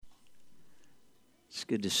It's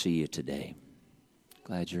good to see you today.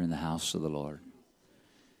 Glad you're in the house of the Lord.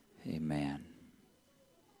 Amen.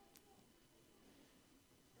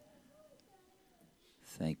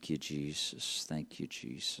 Thank you, Jesus. Thank you,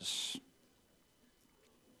 Jesus.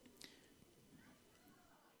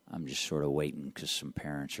 I'm just sort of waiting because some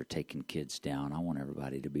parents are taking kids down. I want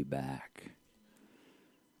everybody to be back.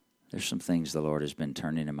 There's some things the Lord has been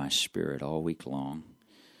turning in my spirit all week long.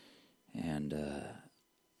 And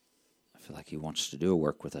I feel like He wants to do a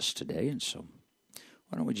work with us today. And so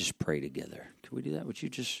why don't we just pray together? Can we do that? Would you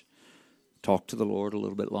just talk to the Lord a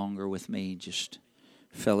little bit longer with me? Just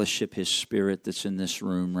fellowship His Spirit that's in this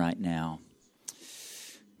room right now.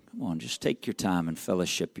 Come on, just take your time and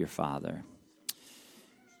fellowship your Father.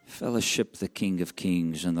 Fellowship the King of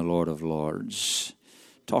Kings and the Lord of Lords.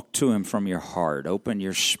 Talk to Him from your heart. Open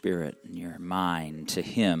your spirit and your mind to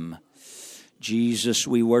Him. Jesus,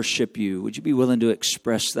 we worship You. Would You be willing to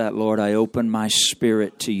express that, Lord? I open my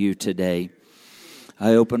spirit to You today.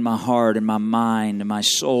 I open my heart and my mind and my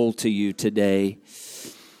soul to You today.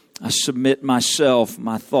 I submit myself,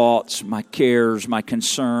 my thoughts, my cares, my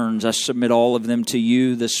concerns. I submit all of them to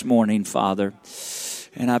You this morning, Father.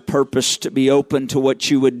 And I purpose to be open to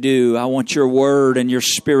what You would do. I want Your word and Your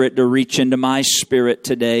spirit to reach into my spirit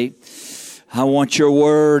today. I want Your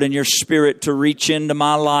word and Your spirit to reach into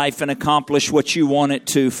my life and accomplish what You want it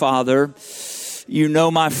to, Father. You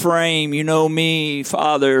know my frame. You know me,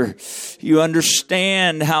 Father. You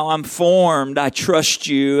understand how I'm formed. I trust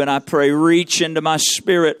You, and I pray, reach into my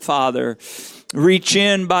spirit, Father. Reach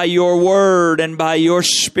in by Your word and by Your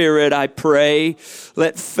spirit, I pray.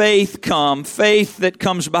 Let faith come, faith that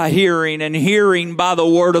comes by hearing, and hearing by the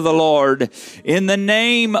word of the Lord. In the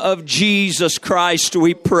name of Jesus Christ,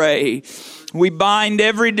 we pray. We bind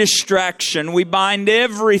every distraction. We bind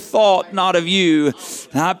every thought not of You.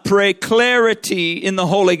 I pray clarity in the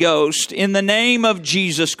Holy Ghost. In the name of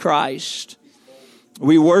Jesus Christ,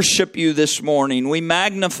 we worship You this morning. We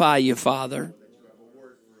magnify You, Father.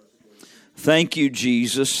 Thank You,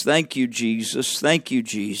 Jesus. Thank You, Jesus. Thank You,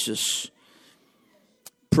 Jesus.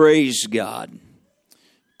 Praise God.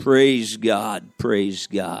 Praise God. Praise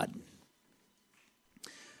God.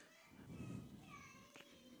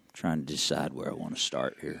 Trying to decide where I want to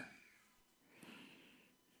start here.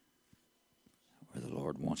 Where the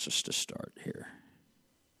Lord wants us to start here.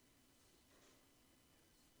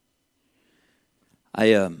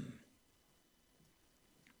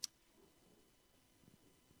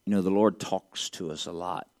 The Lord talks to us a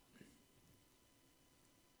lot.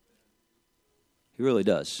 He really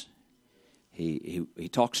does. He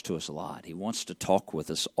talks to us a lot. He wants to talk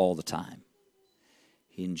with us all the time.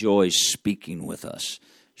 He enjoys speaking with us.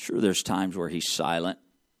 Sure, there's times where He's silent,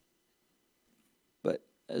 but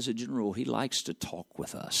as a general rule, He likes to talk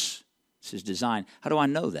with us. It's His design. How do I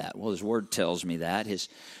know that? Well, His Word tells me that.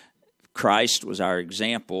 Christ was our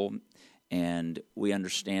example, and we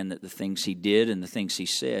understand that the things He did and the things He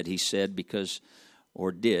said because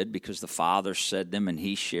the Father said them and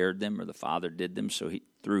He shared them, or the Father did them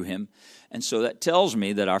through Him. And so that tells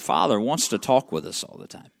me that our Father wants to talk with us all the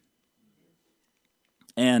time.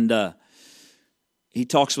 And He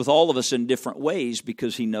talks with all of us in different ways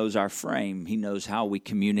because He knows our frame. He knows how we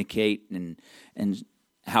communicate and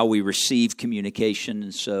how we receive communication.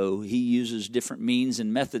 And so He uses different means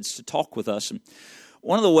and methods to talk with us. And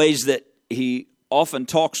one of the ways that He often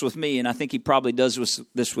talks with me, and I think He probably does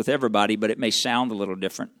this with everybody, but it may sound a little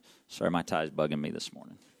different. Sorry, my tie is bugging me this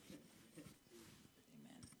morning.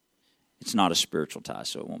 It's not a spiritual tie,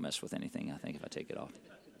 so it won't mess with anything, I think, if I take it off.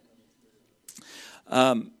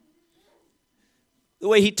 The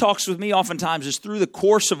way He talks with me oftentimes is through the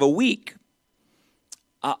course of a week.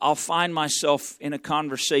 I'll find myself in a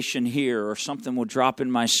conversation here, or something will drop in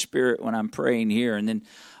my spirit when I'm praying here, and then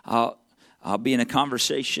I'll be in a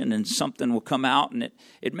conversation and something will come out, and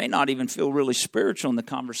it may not even feel really spiritual in the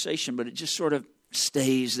conversation, but it just sort of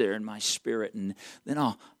stays there in my spirit. And then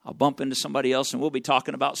I'll bump into somebody else, and we'll be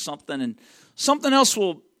talking about something, and something else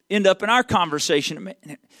will end up in our conversation.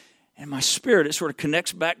 And my spirit, it sort of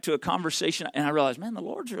connects back to a conversation, and I realize, man, the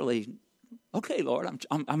Lord's really, okay, Lord,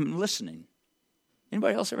 I'm listening.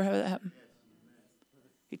 Anybody else ever have that happen?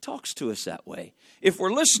 He talks to us that way. If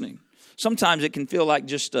we're listening, sometimes it can feel like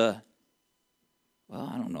just well,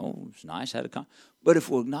 I don't know, it's nice, but if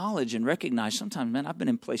we'll acknowledge and recognize, sometimes, man, I've been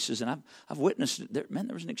in places and I've witnessed it, there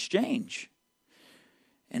was an exchange.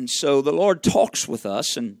 And so the Lord talks with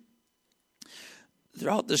us, and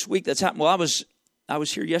throughout this week that's happened. Well, I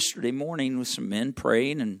was here yesterday morning with some men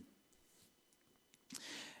praying,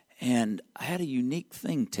 and I had a unique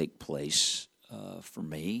thing take place for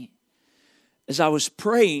me. As I was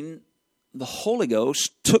praying, the Holy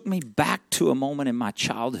Ghost took me back to a moment in my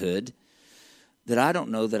childhood that I don't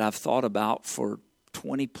know that I've thought about for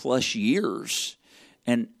 20 plus years.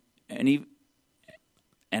 And I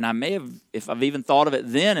may have, if I've even thought of it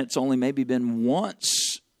then, it's only maybe been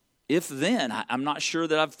once, if then. I'm not sure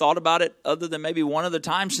that I've thought about it other than maybe one other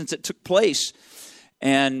time since it took place.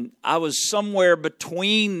 And I was somewhere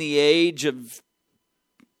between the age of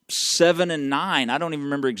 7 and 9. I don't even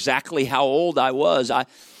remember exactly how old I was.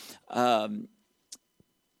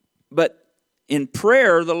 But in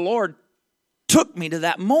prayer, the Lord took me to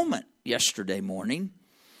that moment yesterday morning.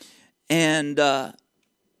 And I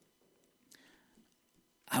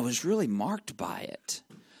was really marked by it.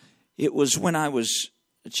 It was when I was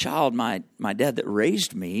a child, my dad that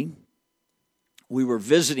raised me, we were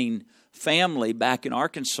visiting family back in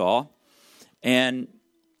Arkansas, and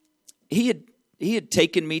he had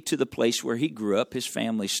taken me to the place where he grew up. His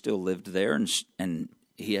family still lived there, and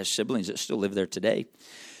he has siblings that still live there today.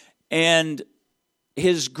 And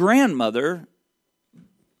his grandmother,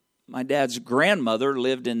 my dad's grandmother,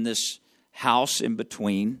 lived in this house in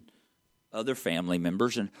between other family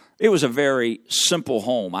members, and it was a very simple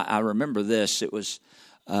home. I remember this. It was,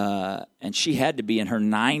 and she had to be in her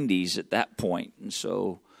 90s at that point, and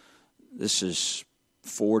so this is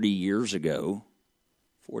 40 years ago,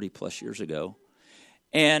 40 plus years ago.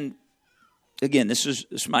 And again, this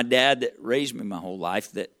is my dad that raised me my whole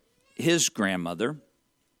life, that his grandmother.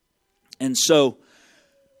 And so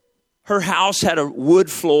her house had a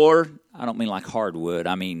wood floor. I don't mean like hardwood.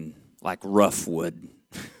 I mean like rough wood.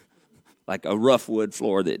 Like a rough wood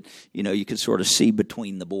floor that, you could sort of see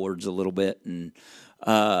between the boards a little bit. And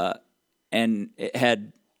it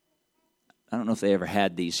had, I don't know if they ever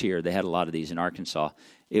had these here. They had a lot of these in Arkansas.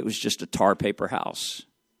 It was just a tar paper house.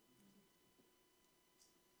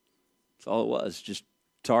 That's all it was, just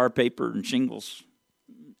tar paper and shingles.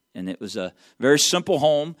 And it was a very simple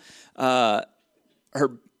home. Her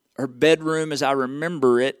bedroom, as I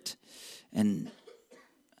remember it, and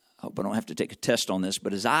I hope I don't have to take a test on this,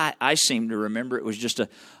 but as I seem to remember, it was just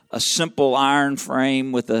a simple iron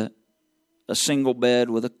frame with a single bed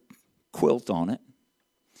with a quilt on it.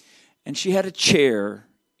 And she had a chair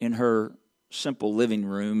in her simple living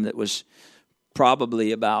room that was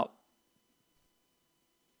probably about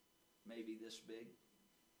maybe this big.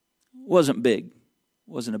 Wasn't big.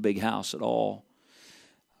 Wasn't a big house at all.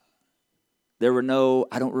 There were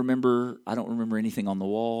I don't remember anything on the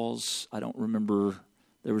walls. I don't remember,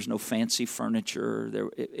 there was no fancy furniture.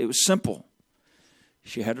 It was simple.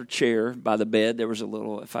 She had her chair by the bed. There was a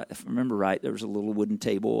little, if I remember right, there was a little wooden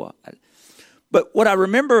table. But what I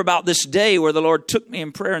remember about this day where the Lord took me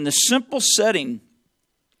in prayer in this simple setting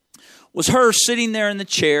was her sitting there in the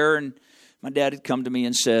chair, and my dad had come to me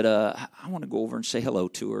and said, I want to go over and say hello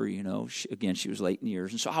to her, She was late in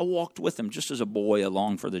years. And so I walked with him just as a boy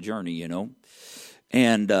along for the journey,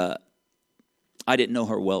 And I didn't know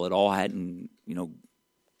her well at all. I hadn't,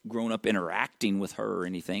 grown up interacting with her or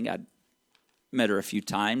anything. I'd met her a few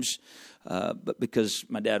times, but because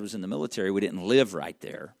my dad was in the military, we didn't live right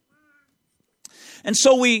there. And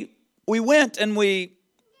so we went and we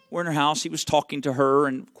were in her house. He was talking to her,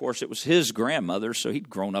 and of course it was his grandmother, so he'd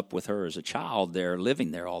grown up with her as a child there,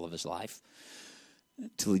 living there all of his life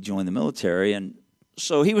until he joined the military. And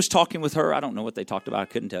so he was talking with her. I don't know what they talked about. I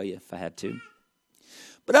couldn't tell you if I had to.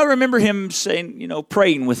 But I remember him saying,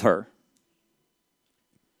 praying with her.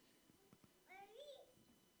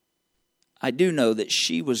 I do know that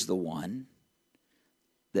she was the one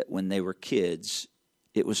that when they were kids,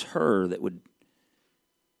 it was her that would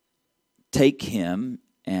take him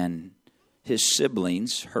and his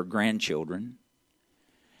siblings, her grandchildren,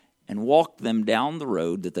 and walk them down the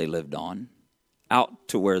road that they lived on, out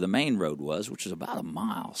to where the main road was, which was about a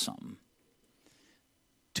mile something,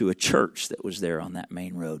 to a church that was there on that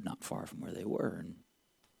main road not far from where they were. And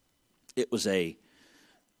it was a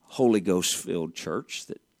Holy Ghost-filled church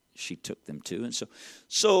that she took them to. And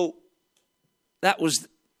so that was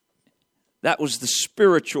the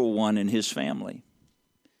spiritual one in his family.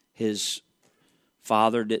 His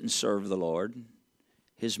father didn't serve the Lord.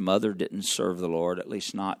 His mother didn't serve the Lord, at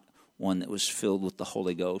least not one that was filled with the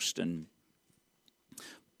Holy Ghost.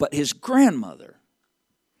 But his grandmother.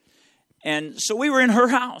 And so we were in her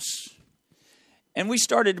house, and we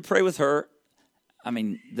started to pray with her. I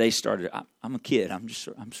mean, they started. I'm a kid. I'm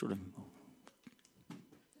sort of,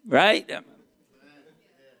 right?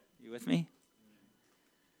 You with me?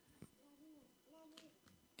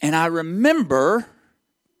 And I remember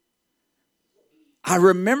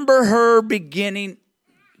her beginning,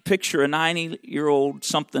 picture a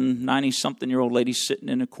 90-something-year-old lady sitting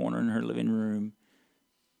in a corner in her living room.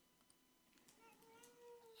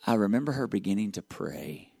 I remember her beginning to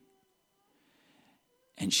pray.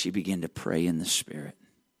 And she began to pray in the Spirit.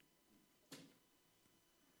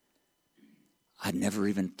 I'd never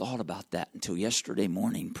even thought about that until yesterday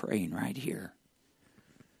morning praying right here.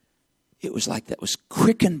 It was like that was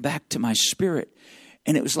quickened back to my spirit.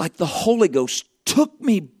 And it was like the Holy Ghost took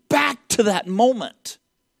me back to that moment.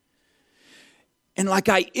 And like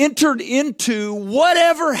I entered into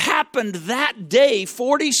whatever happened that day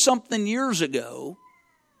 40-something years ago.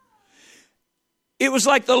 It was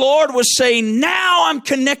like the Lord was saying, now I'm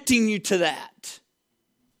connecting you to that.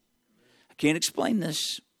 I can't explain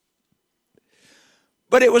this.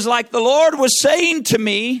 But it was like the Lord was saying to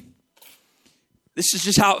me, this is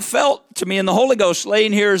just how it felt to me in the Holy Ghost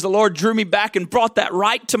laying here as the Lord drew me back and brought that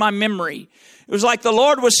right to my memory. It was like the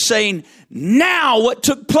Lord was saying, now what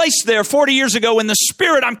took place there 40 years ago in the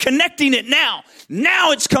Spirit, I'm connecting it now.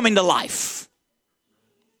 Now it's coming to life.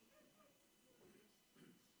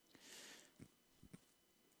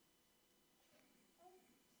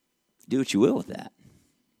 Do what you will with that.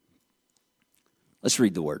 Let's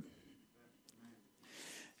read the word.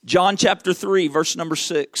 John chapter 3, verse number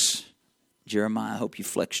 6. Jeremiah, I hope you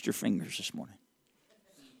flexed your fingers this morning.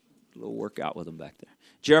 A little workout with them back there.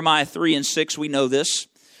 Jeremiah 3 and 6, we know this.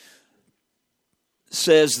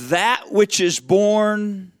 Says, that which is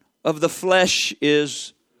born of the flesh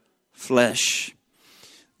is flesh.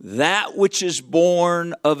 That which is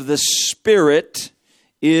born of the Spirit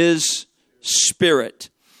is spirit.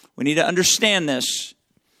 We need to understand this.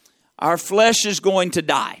 Our flesh is going to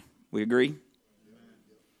die. We agree?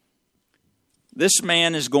 This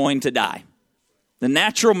man is going to die. The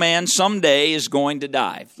natural man someday is going to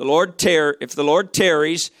die. If the Lord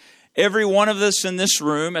tarries, every one of us in this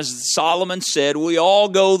room, as Solomon said, we all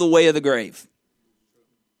go the way of the grave.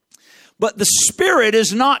 But the Spirit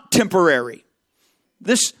is not temporary.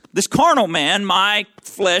 This carnal man, my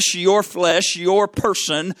flesh, your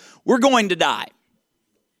person, we're going to die.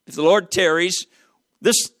 If the Lord tarries,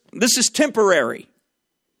 this is temporary.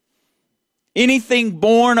 Anything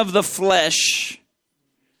born of the flesh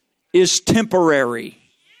is temporary.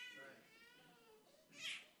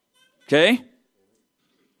 Okay?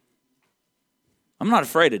 I'm not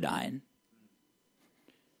afraid of dying.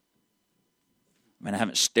 I mean, I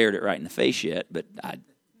haven't stared it right in the face yet, but I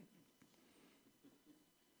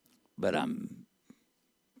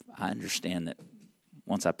understand that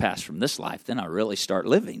once I pass from this life, then I really start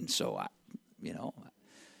living. So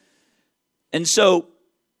and so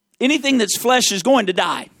anything that's flesh is going to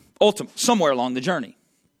die, ultimately, somewhere along the journey.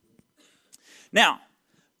 Now,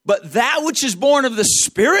 but that which is born of the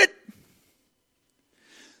Spirit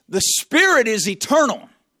is eternal.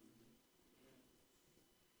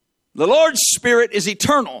 The Lord's Spirit is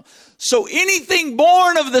eternal. So anything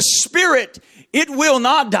born of the Spirit, it will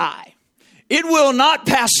not die. It will not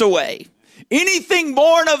pass away. Anything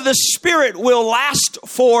born of the Spirit will last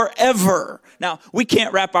forever. Now, we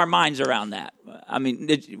can't wrap our minds around that. I mean,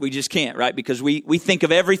 we just can't, right? Because we think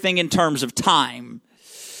of everything in terms of time.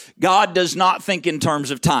 God does not think in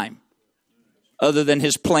terms of time, other than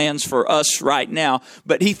his plans for us right now.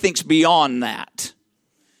 But he thinks beyond that.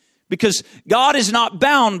 Because God is not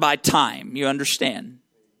bound by time, you understand?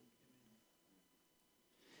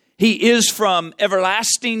 He is from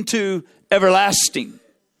everlasting to everlasting.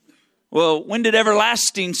 Well, when did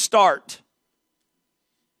everlasting start?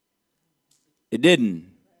 It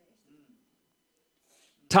didn't.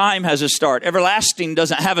 Time has a start. Everlasting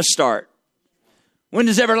doesn't have a start. When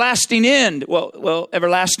does everlasting end? Well,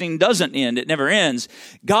 everlasting doesn't end. It never ends.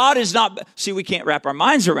 God is not... See, we can't wrap our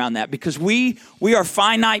minds around that because we are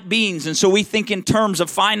finite beings, and so we think in terms of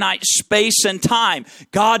finite space and time.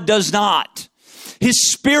 God does not.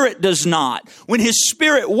 His Spirit does not. When his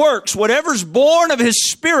Spirit works, whatever's born of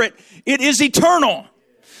his Spirit, it is eternal.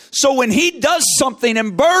 So when he does something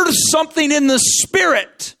and births something in the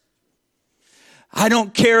Spirit, I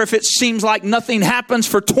don't care if it seems like nothing happens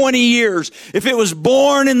for 20 years. If it was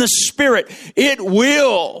born in the Spirit, it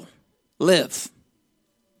will live.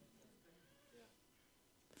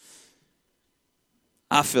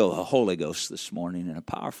 I feel the Holy Ghost this morning in a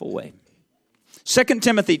powerful way. John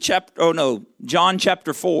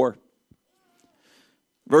chapter 4,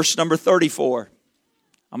 verse number 34.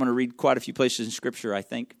 I'm going to read quite a few places in Scripture, I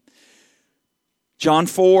think. John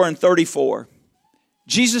 4 and 34.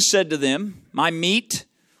 Jesus said to them, my meat,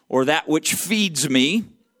 or that which feeds me,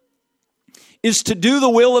 is to do the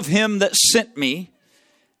will of him that sent me,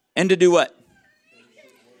 and to do what?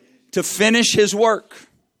 To finish his work.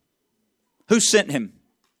 Who sent him?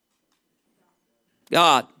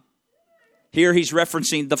 God. Here he's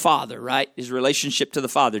referencing the Father, right? His relationship to the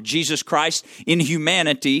Father. Jesus Christ in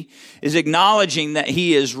humanity is acknowledging that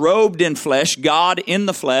he is robed in flesh, God in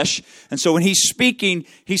the flesh. And so when he's speaking,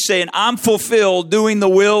 he's saying, I'm fulfilled doing the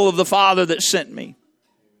will of the Father that sent me.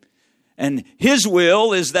 And his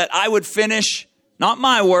will is that I would finish, not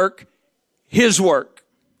my work, his work.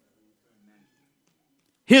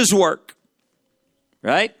 His work.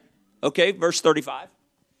 Right? Okay, verse 35.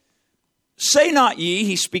 Say not ye,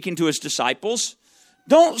 he's speaking to his disciples,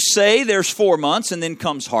 don't say there's 4 months and then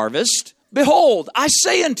comes harvest. Behold, I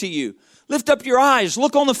say unto you, lift up your eyes,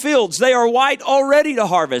 look on the fields, they are white already to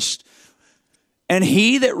harvest. And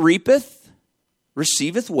he that reapeth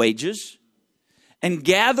receiveth wages, and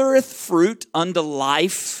gathereth fruit unto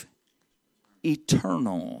life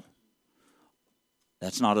eternal.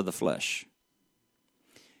 That's not of the flesh.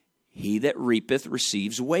 He that reapeth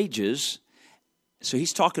receives wages. So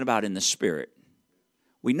he's talking about in the Spirit.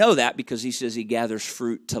 We know that because he says he gathers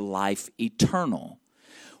fruit to life eternal.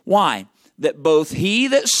 Why? That both he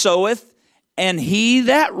that soweth and he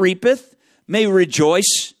that reapeth may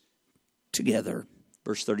rejoice together.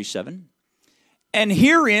 Verse 37. And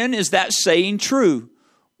herein is that saying true.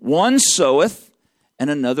 One soweth and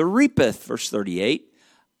another reapeth. Verse 38.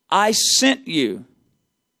 I sent you.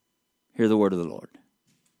 Hear the word of the Lord.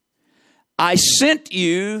 I sent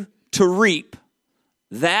you to reap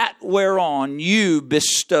that whereon you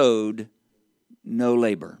bestowed no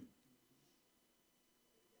labor.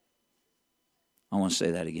 I want to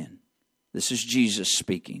say that again. This is Jesus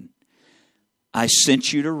speaking. I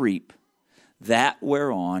sent you to reap that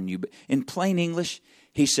whereon you... In plain English,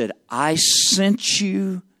 he said, I sent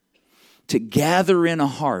you to gather in a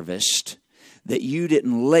harvest that you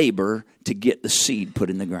didn't labor to get the seed put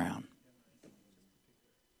in the ground.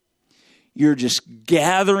 You're just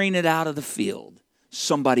gathering it out of the field.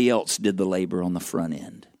 Somebody else did the labor on the front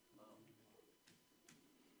end.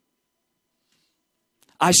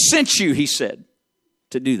 I sent you, he said,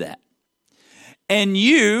 to do that. And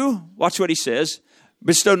you, watch what he says,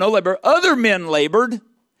 bestow no labor. Other men labored,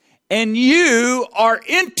 and you are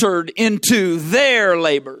entered into their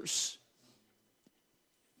labors.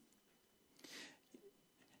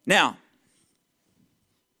 Now,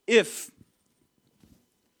 if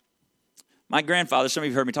my grandfather, some of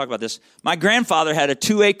you have heard me talk about this. My grandfather had a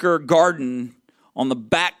 2-acre garden on the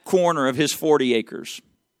back corner of his 40 acres.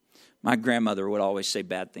 My grandmother would always say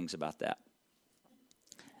bad things about that.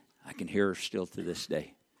 I can hear her still to this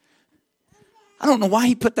day. I don't know why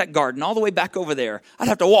he put that garden all the way back over there. I'd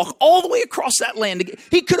have to walk all the way across that land to get.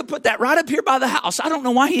 He could have put that right up here by the house. I don't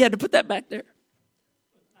know why he had to put that back there.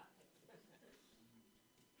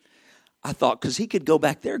 I thought, because he could go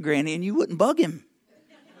back there, Granny, and you wouldn't bug him.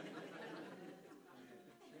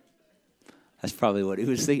 That's probably what he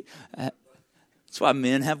was thinking. That's why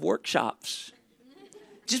men have workshops.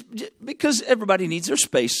 Just because everybody needs their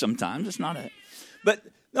space sometimes. It's not a... But,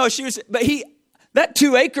 no, that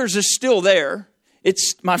 2 acres is still there.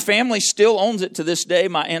 My family still owns it to this day.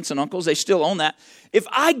 My aunts and uncles, they still own that. If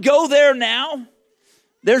I go there now,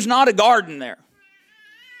 there's not a garden there.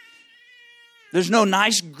 There's no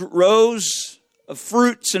nice rows of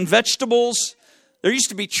fruits and vegetables. There used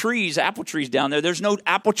to be trees, apple trees down there. There's no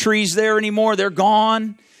apple trees there anymore. They're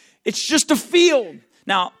gone. It's just a field.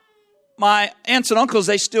 Now, my aunts and uncles,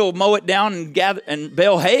 they still mow it down and gather and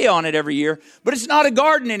bale hay on it every year, but it's not a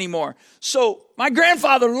garden anymore. So my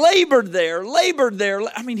grandfather labored there.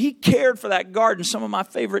 I mean, he cared for that garden. Some of my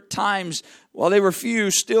favorite times, while they were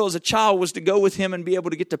few still as a child, was to go with him and be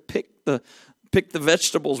able to get to pick the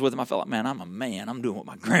vegetables with him. I felt like, man, I'm a man. I'm doing what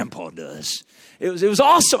my grandpa does. It was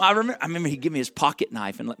awesome. I remember he'd give me his pocket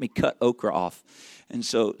knife and let me cut okra off. And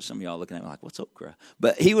so some of y'all looking at me like, what's okra?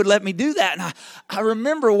 But he would let me do that. And I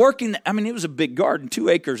remember working. I mean, it was a big garden. 2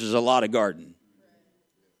 acres is a lot of garden.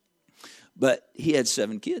 But he had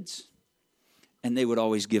 7 kids. And they would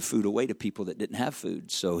always give food away to people that didn't have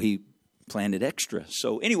food. So he planted extra.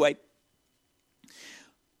 So anyway.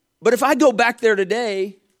 But if I go back there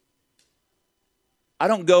today, I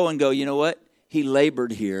don't go and go, you know what? He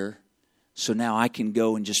labored here, so now I can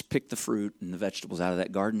go and just pick the fruit and the vegetables out of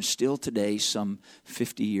that garden still today, some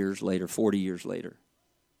 50 years later, 40 years later.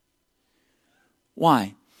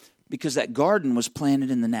 Why? Because that garden was planted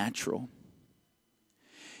in the natural.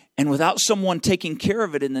 And without someone taking care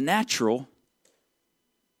of it in the natural,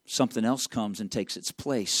 something else comes and takes its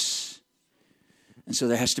place. And so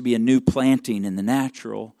there has to be a new planting in the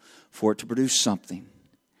natural for it to produce something.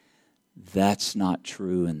 That's not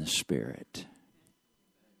true in the Spirit.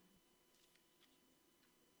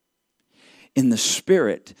 In the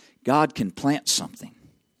Spirit, God can plant something,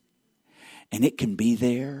 and it can be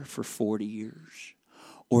there for 40 years,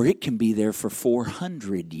 or it can be there for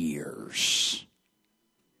 400 years.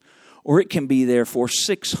 Or it can be there for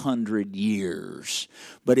 600 years.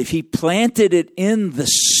 But if He planted it in the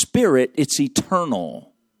Spirit, it's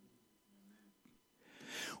eternal.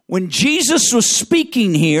 When Jesus was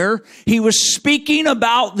speaking here, He was speaking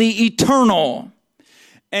about the eternal.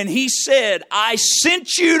 And He said, I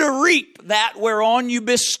sent you to reap that whereon you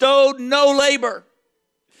bestowed no labor.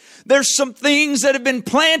 There's some things that have been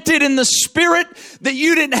planted in the Spirit that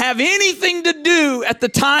you didn't have anything to do at the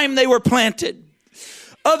time they were planted.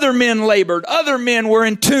 Other men labored. Other men were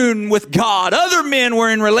in tune with God. Other men were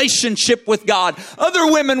in relationship with God.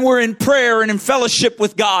 Other women were in prayer and in fellowship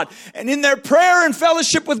with God. And in their prayer and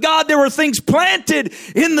fellowship with God, there were things planted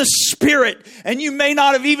in the Spirit. And you may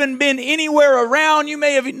not have even been anywhere around. You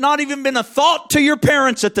may have not even been a thought to your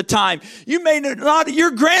parents at the time.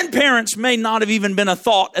 Your grandparents may not have even been a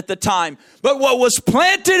thought at the time. But what was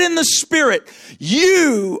planted in the Spirit,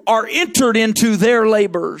 you are entered into their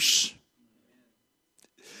labors.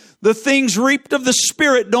 The things reaped of the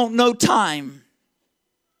Spirit don't know time.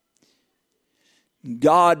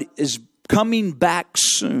 God is coming back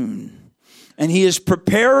soon. And He is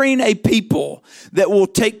preparing a people that will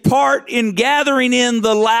take part in gathering in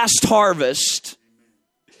the last harvest.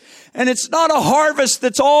 And it's not a harvest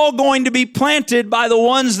that's all going to be planted by the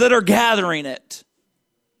ones that are gathering it.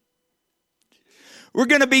 We're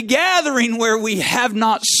going to be gathering where we have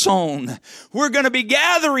not sown. We're going to be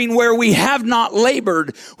gathering where we have not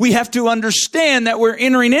labored. We have to understand that we're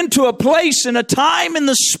entering into a place and a time in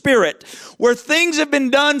the Spirit where things have been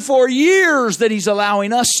done for years that He's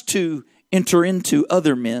allowing us to enter into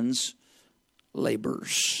other men's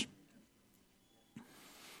labors.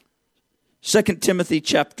 2 Timothy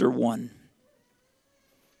chapter 1.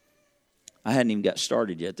 I hadn't even got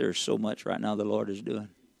started yet. There's so much right now the Lord is doing.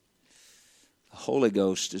 The Holy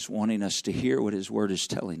Ghost is wanting us to hear what His Word is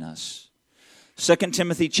telling us. 2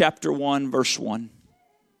 Timothy chapter 1, verse 1.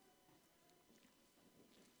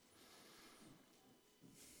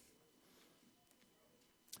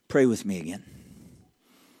 Pray with me again.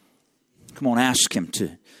 Come on, ask Him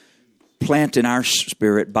to plant in our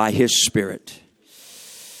spirit by His Spirit.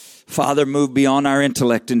 Father, move beyond our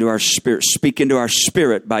intellect into our spirit. Speak into our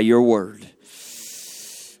spirit by Your Word.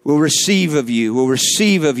 We'll receive of You. We'll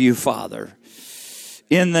receive of You, Father.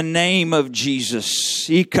 In the name of Jesus.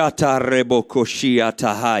 Ikatarebokoshia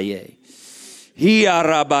tahaye.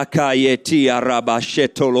 Hiarabakayeti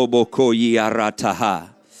arabashetolobokoyi arataha.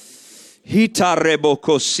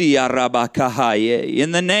 Hitarebokosi arabakahaye.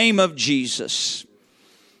 In the name of Jesus.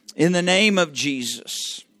 In the name of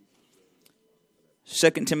Jesus. 2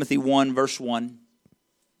 Timothy 1 verse 1.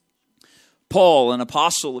 Paul, an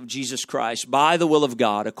apostle of Jesus Christ, by the will of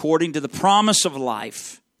God, according to the promise of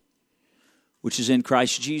life, which is in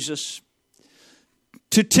Christ Jesus,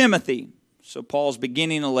 to Timothy. So Paul's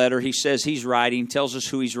beginning a letter. He says he's writing, tells us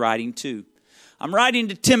who he's writing to. I'm writing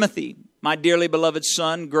to Timothy, my dearly beloved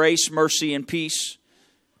son, grace, mercy, and peace.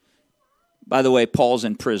 By the way, Paul's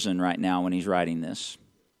in prison right now when he's writing this.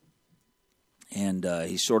 And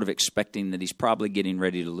he's sort of expecting that he's probably getting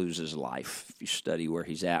ready to lose his life. If you study where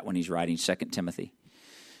he's at when he's writing 2 Timothy,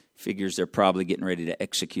 figures they're probably getting ready to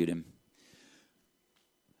execute him.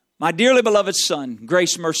 My dearly beloved son,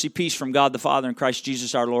 grace, mercy, peace from God the Father and Christ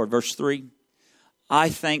Jesus our Lord. Verse 3, I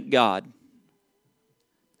thank God.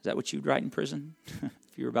 Is that what you'd write in prison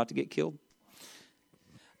if you were about to get killed?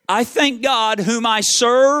 I thank God whom I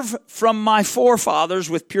serve from my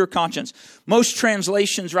forefathers with pure conscience. Most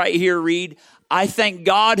translations right here read, I thank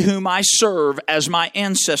God whom I serve as my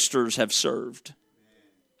ancestors have served.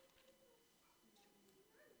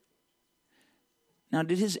 Now,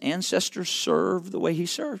 did his ancestors serve the way he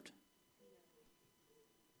served?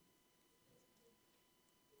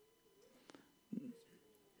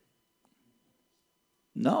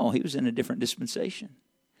 No, he was in a different dispensation.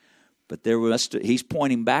 But he's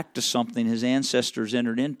pointing back to something his ancestors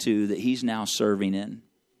entered into that he's now serving in.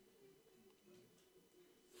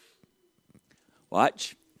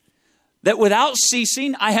 Watch. That without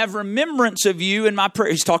ceasing, I have remembrance of you in my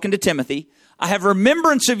prayer. He's talking to Timothy. I have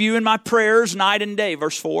remembrance of you in my prayers night and day.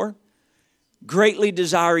 Verse 4. Greatly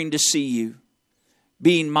desiring to see you,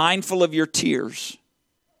 being mindful of your tears,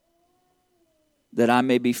 that I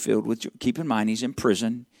may be filled with joy. Keep in mind, he's in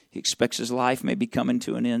prison. He expects his life may be coming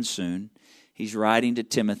to an end soon. He's writing to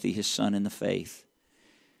Timothy, his son in the faith.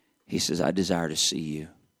 He says, I desire to see you.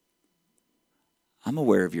 I'm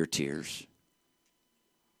aware of your tears.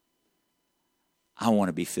 I want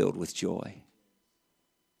to be filled with joy.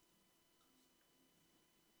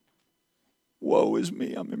 Woe is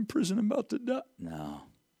me, I'm in prison, I'm about to die. No.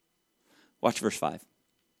 Watch verse 5.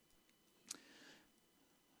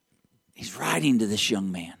 He's writing to this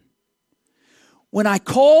young man. When I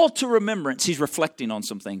call to remembrance, he's reflecting on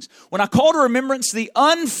some things. When I call to remembrance the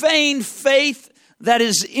unfeigned faith that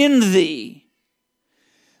is in thee,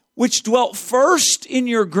 which dwelt first in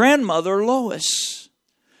your grandmother Lois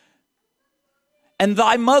and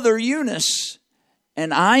thy mother Eunice,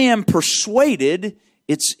 and I am persuaded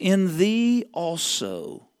it's in thee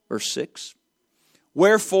also. Verse 6.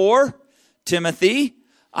 Wherefore, Timothy,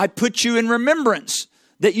 I put you in remembrance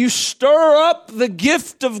that you stir up the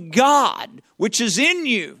gift of God which is in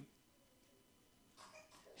you.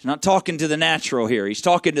 He's not talking to the natural here. He's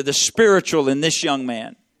talking to the spiritual in this young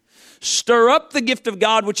man. Stir up the gift of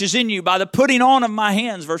God which is in you by the putting on of my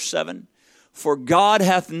hands. Verse 7. For God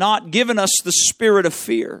hath not given us the spirit of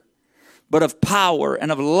fear, but of power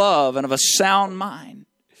and of love and of a sound mind.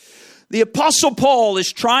 The Apostle Paul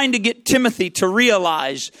is trying to get Timothy to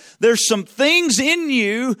realize there's some things in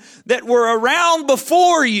you that were around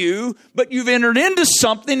before you, but you've entered into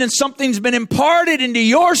something and something's been imparted into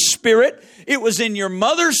your spirit. It was in your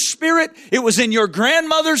mother's spirit. It was in your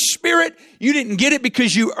grandmother's spirit. You didn't get it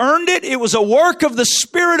because you earned it. It was a work of the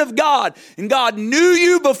Spirit of God. And God knew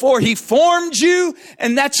you before He formed you.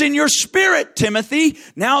 And that's in your spirit, Timothy.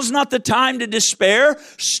 Now's not the time to despair.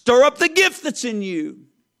 Stir up the gift that's in you.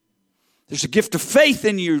 There's a gift of faith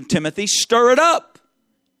in you, Timothy. Stir it up.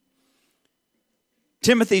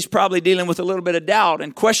 Timothy's probably dealing with a little bit of doubt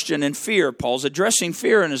and question and fear. Paul's addressing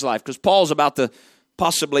fear in his life because Paul's about to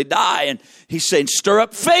possibly die. And he's saying, stir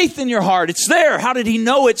up faith in your heart. It's there. How did he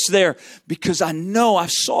know it's there? Because I know I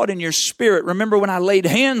saw it in your spirit. Remember when I laid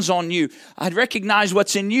hands on you, I recognize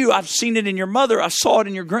what's in you. I've seen it in your mother. I saw it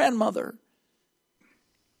in your grandmother.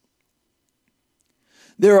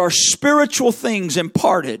 There are spiritual things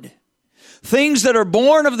imparted. Things that are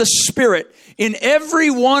born of the Spirit in every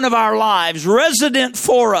one of our lives, resident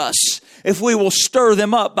for us, if we will stir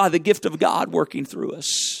them up by the gift of God working through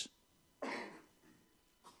us.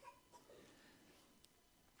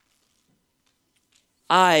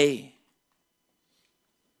 I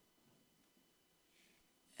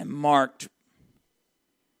am marked.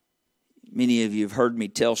 Many of you have heard me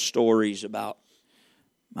tell stories about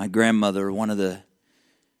my grandmother. One of the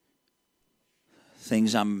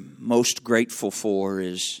things I'm most grateful for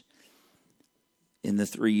is in the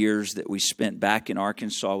 3 years that we spent back in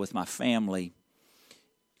Arkansas with my family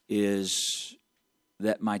is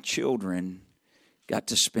that my children got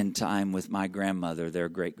to spend time with my grandmother, their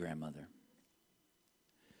great-grandmother.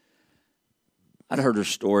 I'd heard her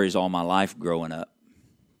stories all my life growing up.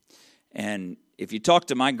 And if you talk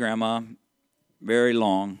to my grandma very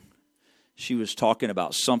long, she was talking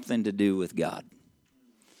about something to do with God.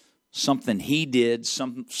 Something He did,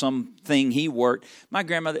 something He worked. My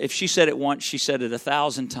grandmother, if she said it once, she said it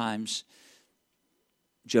 1,000 times.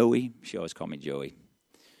 Joey, she always called me Joey.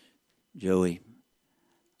 Joey,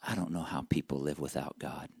 I don't know how people live without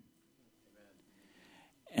God.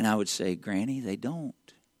 And I would say, Granny, they don't.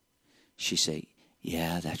 She'd say,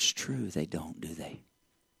 yeah, that's true. They don't, do they?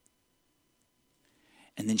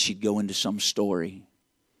 And then she'd go into some story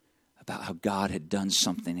about how God had done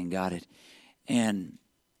something and God had... And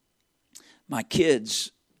my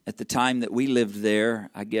kids, at the time that we lived there,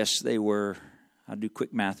 I guess they were, I'll do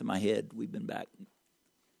quick math in my head. We've been back,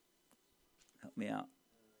 help me out.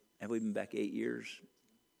 Have we been back 8 years?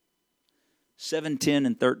 7, 10,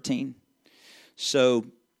 and 13. So,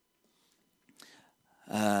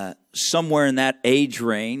 somewhere in that age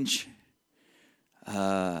range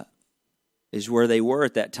is where they were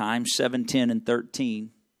at that time, 7, 10, and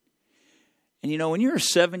 13. And you know, when you're a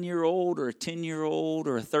 7-year-old or a 10-year-old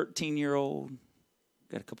or a 13-year-old,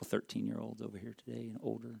 got a couple 13-year-olds over here today and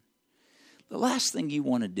older, the last thing you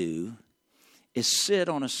want to do is sit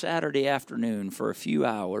on a Saturday afternoon for a few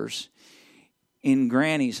hours in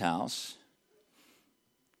Granny's house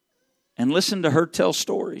and listen to her tell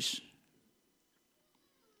stories.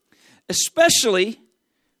 Especially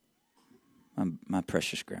my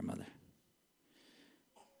precious grandmother.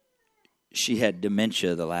 She had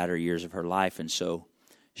dementia the latter years of her life, and so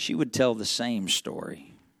she would tell the same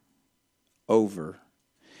story over.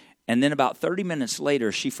 And then about 30 minutes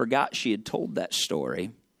later, she forgot she had told that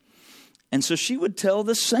story. And so she would tell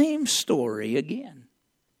the same story again.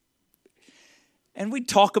 And we'd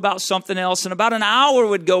talk about something else, and about an hour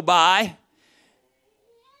would go by.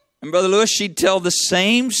 And Brother Lewis, she'd tell the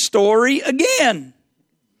same story again.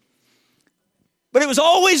 But it was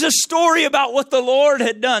always a story about what the Lord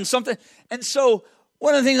had done. Something. And so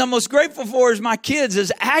one of the things I'm most grateful for is my kids,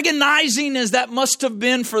 as agonizing as that must have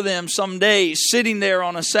been for them some days, sitting there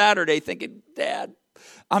on a Saturday thinking, Dad,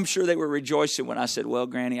 I'm sure they were rejoicing when I said, well,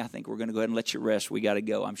 Granny, I think we're going to go ahead and let you rest. We got to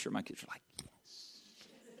go. I'm sure my kids were like, yes.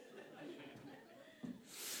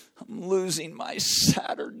 I'm losing my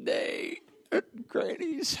Saturday at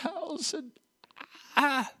Granny's house. And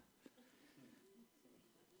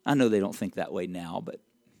I know they don't think that way now, but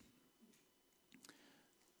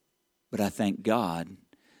I thank God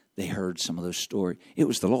they heard some of those stories. It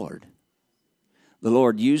was the Lord. The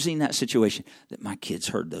Lord using that situation that my kids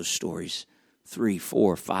heard those stories 3,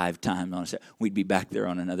 4, 5 times on a Saturday. We'd be back there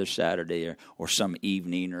on another Saturday or some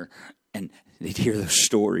evening, and they'd hear those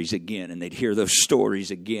stories again, and they'd hear those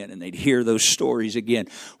stories again, and they'd hear those stories again.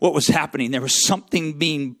 What was happening? There was something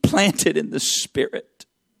being planted in the Spirit.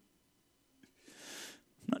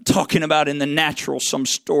 I'm not talking about in the natural some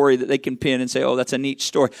story that they can pin and say, oh, that's a neat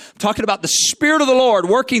story. I'm talking about the Spirit of the Lord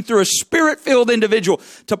working through a Spirit-filled individual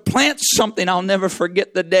to plant something. I'll never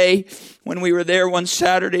forget the day when we were there one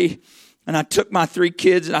Saturday, and I took my 3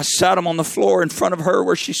 kids and I sat them on the floor in front of her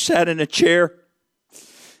where she sat in a chair.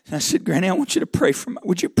 And I said, Granny, I want you to pray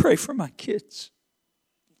would you pray for my kids?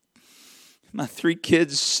 My 3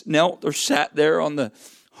 kids knelt or sat there on the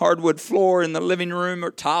hardwood floor in the living room or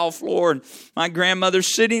tile floor. And my grandmother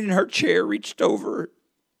sitting in her chair reached over.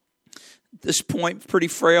 At this point, pretty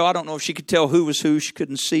frail. I don't know if she could tell who was who. She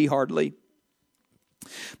couldn't see hardly.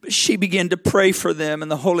 But she began to pray for them, and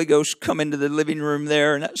the Holy Ghost come into the living room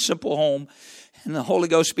there in that simple home. And the Holy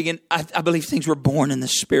Ghost began, I believe things were born in the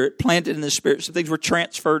Spirit, planted in the Spirit. So things were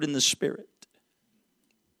transferred in the Spirit.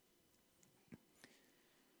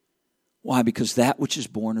 Why? Because that which is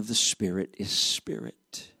born of the Spirit is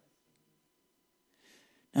Spirit.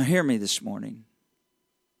 Now hear me this morning.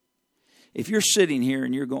 If you're sitting here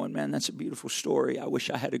and you're going, man, that's a beautiful story. I wish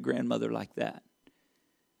I had a grandmother like that.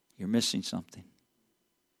 You're missing something.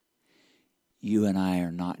 You and I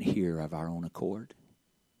are not here of our own accord.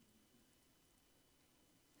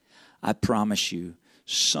 I promise you,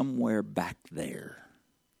 somewhere back there,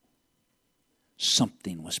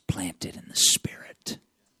 something was planted in the Spirit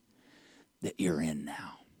that you're in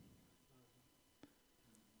now.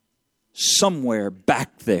 Somewhere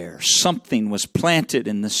back there, something was planted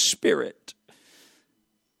in the Spirit.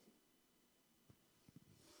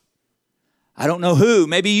 I don't know who.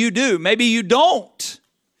 Maybe you do. Maybe you don't.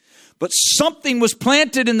 But something was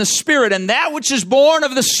planted in the Spirit, and that which is born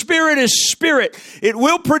of the Spirit is Spirit. It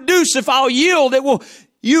will produce if I'll yield. It will.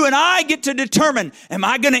 You and I get to determine, am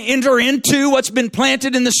I going to enter into what's been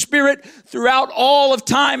planted in the Spirit throughout all of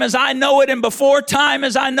time as I know it and before time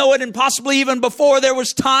as I know it and possibly even before there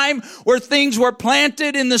was time where things were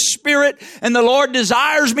planted in the Spirit and the Lord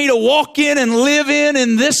desires me to walk in and live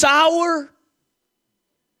in this hour?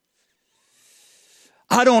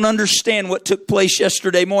 I don't understand what took place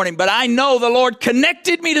yesterday morning, but I know the Lord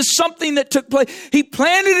connected me to something that took place. He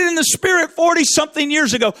planted it in the Spirit 40-something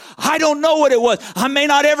years ago. I don't know what it was. I may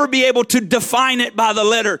not ever be able to define it by the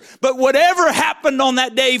letter, but whatever happened on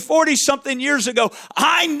that day 40-something years ago,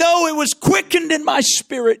 I know it was quickened in my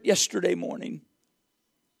spirit yesterday morning.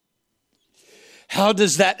 How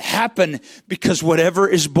does that happen? Because whatever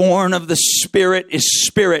is born of the Spirit is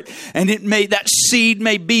Spirit. And that seed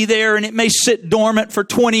may be there and it may sit dormant for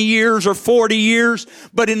 20 years or 40 years.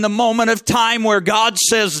 But in the moment of time where God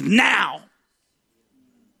says now,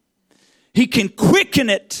 He can quicken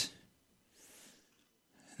it.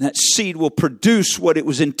 And that seed will produce what it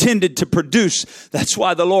was intended to produce. That's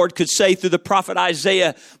why the Lord could say through the prophet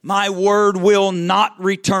Isaiah, my word will not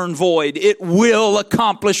return void. It will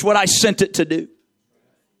accomplish what I sent it to do.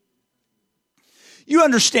 You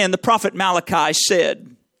understand the prophet Malachi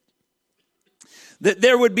said that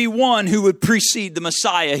there would be one who would precede the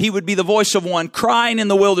Messiah. He would be the voice of one crying in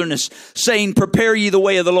the wilderness, saying, prepare ye the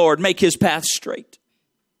way of the Lord, make His path straight.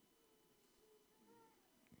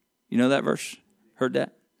 You know that verse? Heard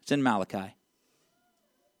that? It's in Malachi.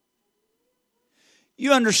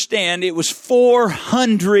 You understand it was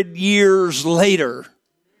 400 years later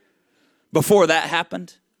before that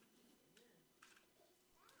happened.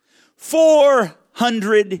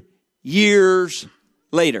 400 years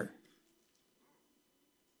later.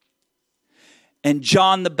 And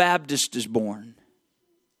John the Baptist is born.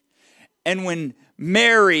 And when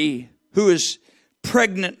Mary, who is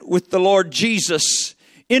pregnant with the Lord Jesus,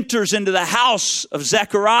 enters into the house of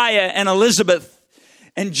Zechariah and Elizabeth,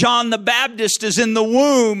 and John the Baptist is in the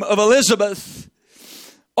womb of Elizabeth,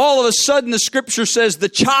 all of a sudden the scripture says the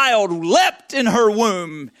child leapt in her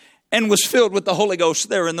womb and was filled with the Holy Ghost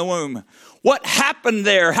there in the womb. What happened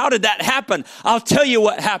there? How did that happen? I'll tell you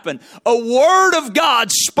what happened. A word of God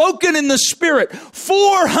spoken in the Spirit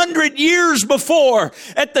 400 years before,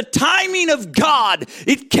 at the timing of God,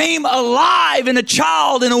 it came alive in a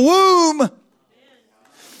child in a womb.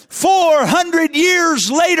 400 years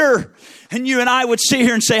later, and you and I would sit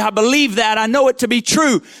here and say, I believe that, I know it to be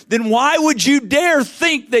true, then why would you dare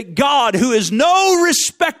think that God, who is no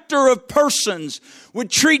respecter of persons, would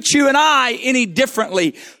treat you and I any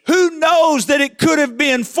differently? Who knows that it could have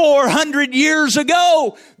been 400 years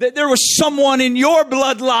ago that there was someone in your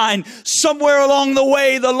bloodline, somewhere along the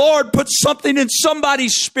way, the Lord put something in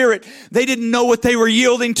somebody's spirit. They didn't know what they were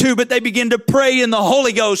yielding to, but they began to pray in the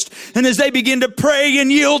Holy Ghost. And as they began to pray and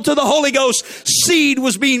yield to the Holy Ghost, seed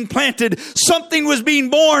was being planted. Something was being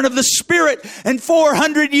born of the Spirit. And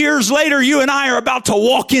 400 years later, you and I are about to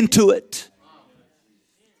walk into it.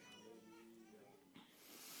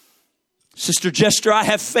 Sister Jester, I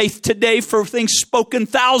have faith today for things spoken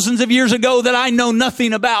thousands of years ago that I know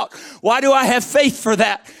nothing about. Why do I have faith for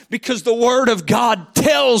that? Because the Word of God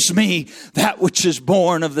tells me that which is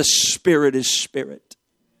born of the Spirit is spirit.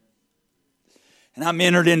 And I'm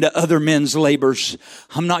entered into other men's labors.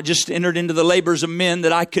 I'm not just entered into the labors of men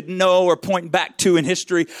that I could know or point back to in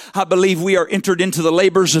history. I believe we are entered into the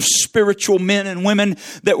labors of spiritual men and women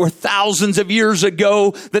that were thousands of years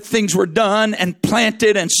ago, that things were done and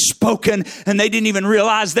planted and spoken, and they didn't even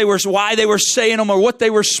realize why they were saying them or what they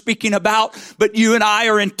were speaking about. But you and I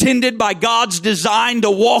are intended by God's design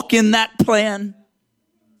to walk in that plan.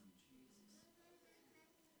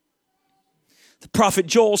 Prophet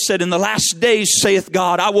Joel said, in the last days, saith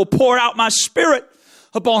God, I will pour out my Spirit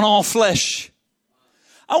upon all flesh.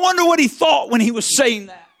 I wonder what he thought when he was saying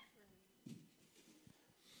that.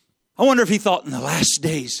 I wonder if he thought in the last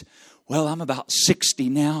days, well, I'm about 60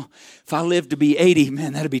 now. If I live to be 80,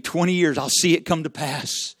 man, that'll be 20 years. I'll see it come to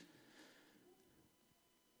pass.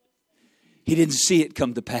 He didn't see it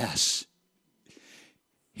come to pass.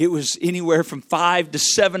 It was anywhere from 500 to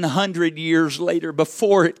 700 years later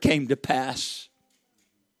before it came to pass.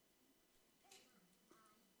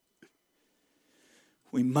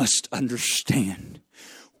 We must understand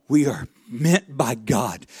we are meant by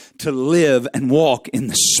God to live and walk in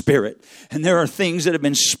the Spirit. And there are things that have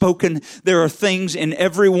been spoken. There are things in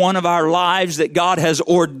every one of our lives that God has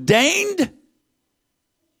ordained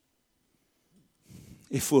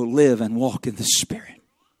if we'll live and walk in the Spirit.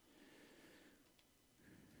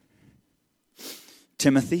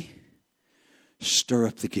 Timothy, stir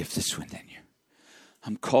up the gift that's within you.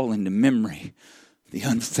 I'm calling to memory the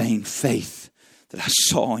unfeigned faith that I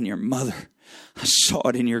saw in your mother. I saw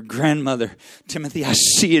it in your grandmother. Timothy, I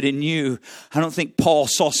see it in you. I don't think Paul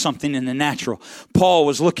saw something in the natural. Paul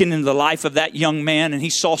was looking into the life of that young man and he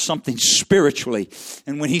saw something spiritually.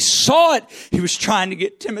 And when he saw it, he was trying to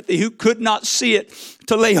get Timothy, who could not see it,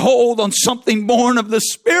 to lay hold on something born of the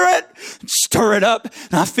Spirit and stir it up.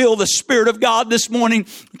 And I feel the Spirit of God this morning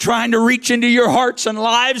trying to reach into your hearts and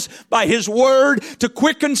lives by His Word to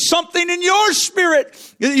quicken something in your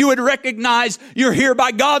spirit that you would recognize you're here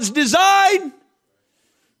by God's design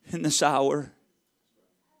in this hour.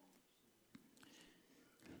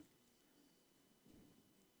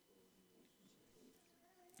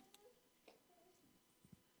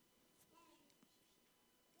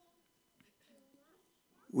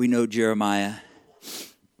 We know Jeremiah.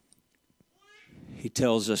 He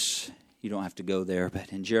tells us, you don't have to go there,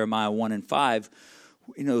 but in Jeremiah 1 and 5,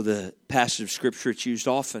 we know the passage of Scripture it's used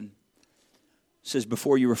often. It says,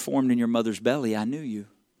 before you were formed in your mother's belly, I knew you.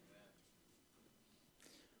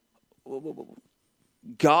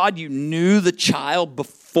 God, you knew the child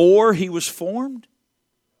before he was formed?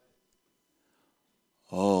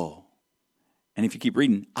 Oh. And if you keep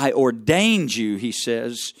reading, I ordained you, he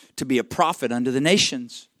says, to be a prophet unto the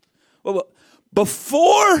nations. Well,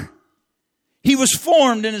 before he was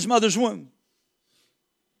formed in his mother's womb.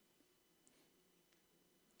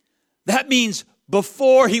 That means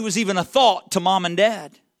before he was even a thought to mom and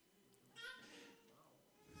dad.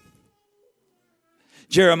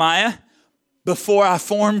 Jeremiah, before I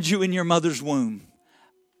formed you in your mother's womb,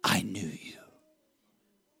 I knew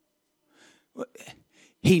you.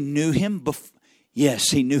 He knew him before. Yes,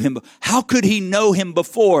 he knew him. How could he know him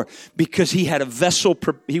before? Because he had a vessel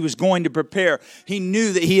he was going to prepare. He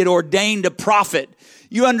knew that he had ordained a prophet.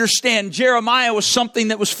 You understand, Jeremiah was something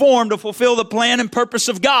that was formed to fulfill the plan and purpose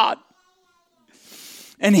of God.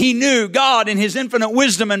 And he knew God in his infinite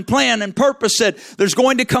wisdom and plan and purpose said, there's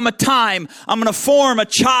going to come a time I'm going to form a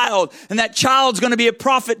child, and that child's going to be a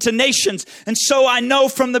prophet to nations. And so I know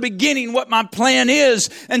from the beginning what my plan is.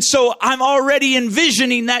 And so I'm already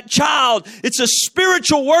envisioning that child. It's a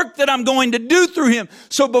spiritual work that I'm going to do through him.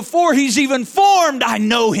 So before he's even formed, I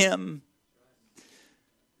know him.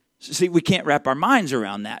 See, we can't wrap our minds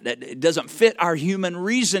around that. It doesn't fit our human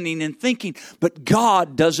reasoning and thinking. But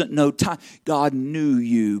God doesn't know time. God knew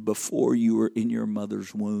you before you were in your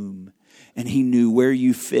mother's womb. And He knew where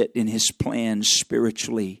you fit in His plan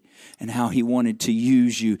spiritually and how He wanted to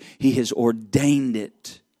use you. He has ordained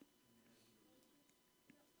it.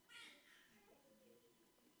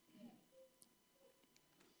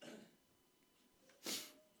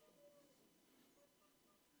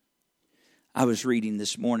 I was reading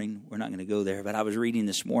this morning, we're not going to go there, but I was reading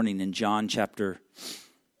this morning in John chapter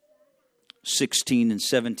 16 and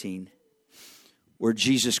 17, where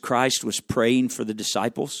Jesus Christ was praying for the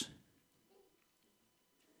disciples.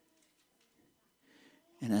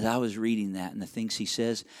 And as I was reading that and the things He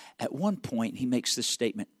says, at one point He makes this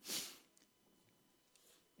statement.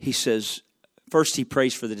 He says, first He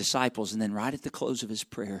prays for the disciples, and then right at the close of His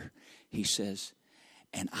prayer, He says,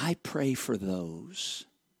 and I pray for those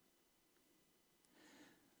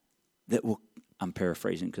that will, I'm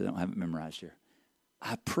paraphrasing because I don't have it memorized here.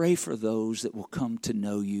 I pray for those that will come to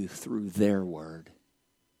know you through their word.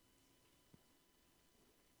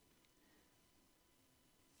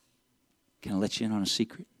 Can I let you in on a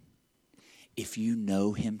secret? If you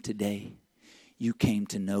know Him today, you came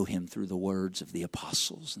to know Him through the words of the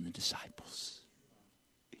apostles and the disciples.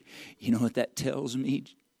 You know what that tells me?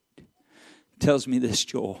 It tells me this,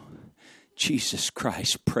 Joel. Jesus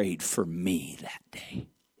Christ prayed for me that day.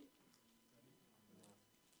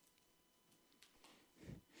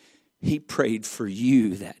 He prayed for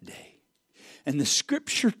you that day. And the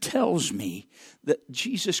Scripture tells me that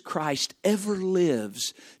Jesus Christ ever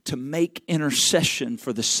lives to make intercession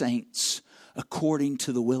for the saints according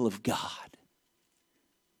to the will of God.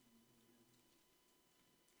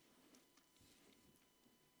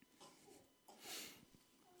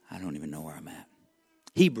 I don't even know where I'm at.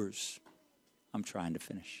 Hebrews. I'm trying to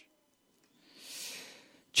finish.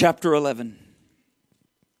 Chapter 11.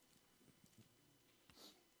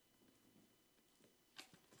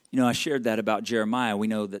 You know, I shared that about Jeremiah. We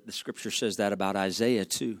know that the Scripture says that about Isaiah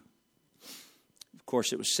too. Of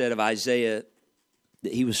course, it was said of Isaiah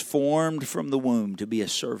that he was formed from the womb to be a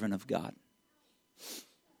servant of God.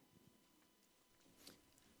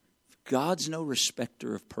 God's no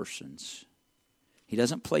respecter of persons. He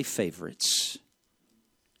doesn't play favorites.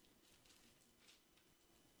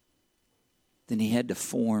 Then He had to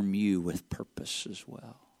form you with purpose as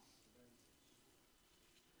well.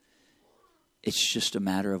 It's just a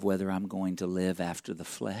matter of whether I'm going to live after the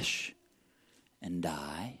flesh and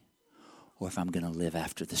die, or if I'm going to live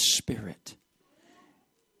after the Spirit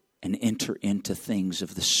and enter into things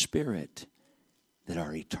of the Spirit that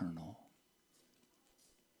are eternal.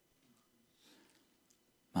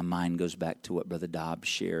 My mind goes back to what Brother Dobbs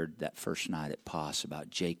shared that first night at POS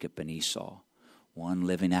about Jacob and Esau. One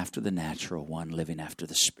living after the natural, one living after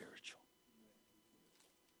the spiritual.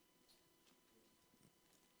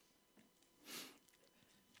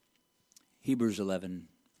 Hebrews 11,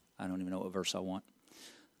 I don't even know what verse I want.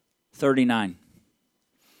 39.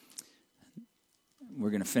 We're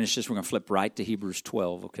going to finish this. We're going to flip right to Hebrews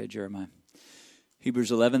 12. Okay, Jeremiah.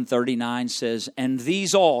 Hebrews 11:39 says, and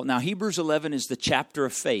these all. Now, Hebrews 11 is the chapter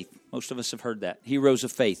of faith. Most of us have heard that. Heroes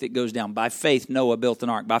of faith. It goes down. By faith, Noah built an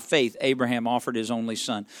ark. By faith, Abraham offered his only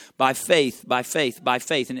son. By faith, by faith, by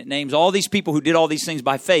faith. And it names all these people who did all these things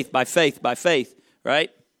by faith, by faith, by faith.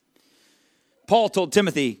 Right? Paul told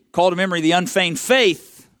Timothy, call to memory the unfeigned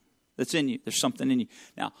faith that's in you. There's something in you.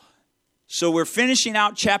 Now, so we're finishing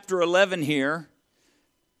out chapter 11 here.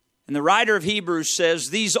 And the writer of Hebrews says,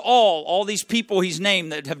 these all these people he's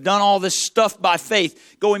named that have done all this stuff by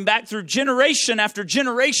faith, going back through generation after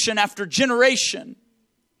generation after generation.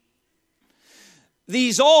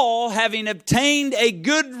 These all, having obtained a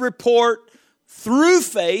good report through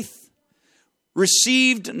faith,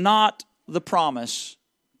 received not the promise.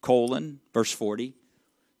 Verse 40.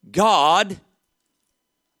 God,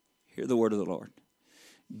 hear the word of the Lord.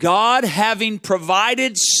 God having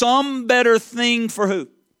provided some better thing for who?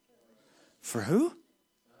 For who?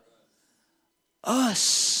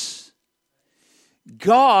 Us.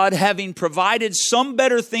 God having provided some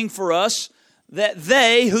better thing for us, that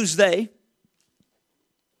they, who's they?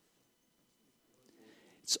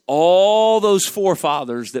 It's all those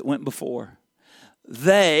forefathers that went before.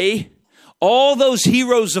 They, all those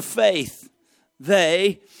heroes of faith,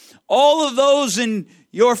 all of those in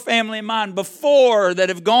your family and mine before that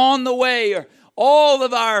have gone the way, or all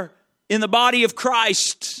of our, in the body of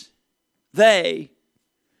Christ, they,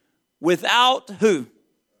 without who?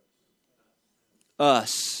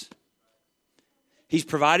 Us. He's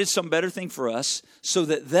provided some better thing for us so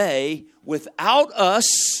that they, without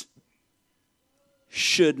us,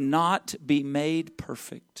 should not be made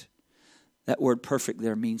perfect. That word perfect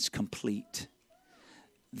there means complete.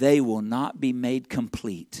 They will not be made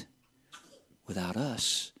complete without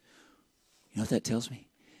us. You know what that tells me?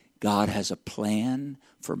 God has a plan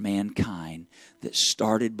for mankind that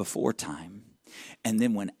started before time. And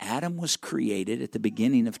then when Adam was created at the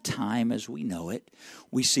beginning of time as we know it,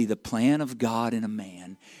 we see the plan of God in a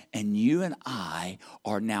man. And you and I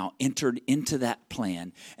are now entered into that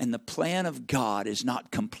plan. And the plan of God is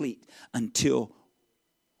not complete until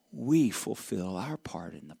we fulfill our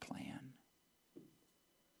part in the plan.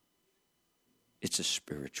 It's a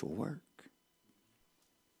spiritual work.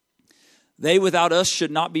 They without us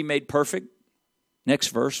should not be made perfect. Next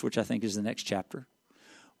verse, which I think is the next chapter.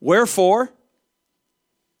 Wherefore,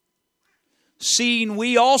 seeing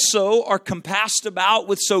we also are compassed about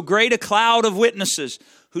with so great a cloud of witnesses.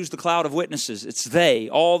 Who's the cloud of witnesses? It's they,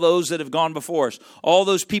 all those that have gone before us. All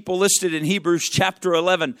those people listed in Hebrews chapter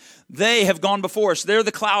 11. They have gone before us. They're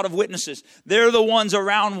the cloud of witnesses. They're the ones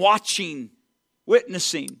around watching,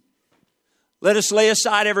 witnessing. Let us lay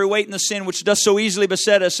aside every weight and the sin which does so easily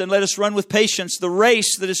beset us, and let us run with patience the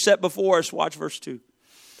race that is set before us. Watch verse 2.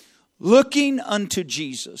 Looking unto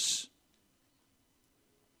Jesus.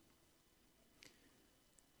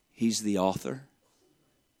 He's the author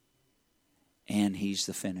and He's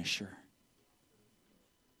the finisher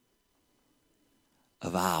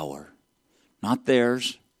of our, not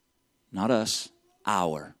theirs, not us,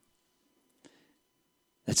 our.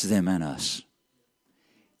 That's them and us.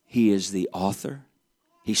 He is the author.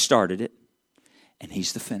 He started it. And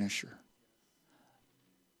He's the finisher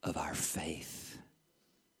of our faith.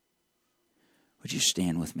 Would you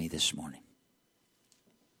stand with me this morning?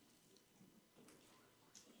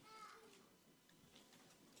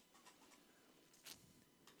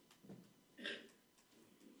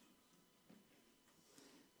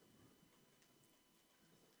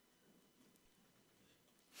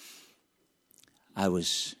 I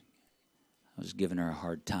was giving her a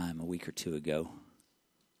hard time a week or two ago.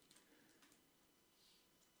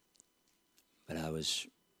 But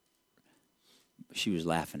she was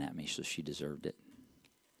laughing at me, so she deserved it.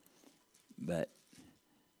 But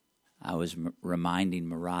I was reminding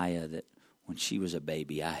Mariah that when she was a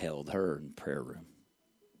baby, I held her in the prayer room.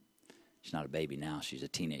 She's not a baby now, she's a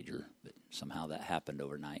teenager, but somehow that happened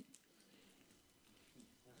overnight.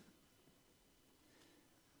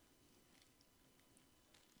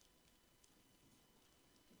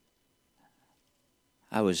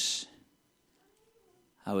 I was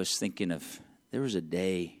thinking of, there was a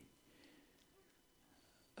day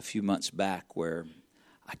a few months back where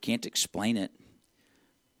I can't explain it.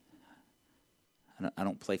 I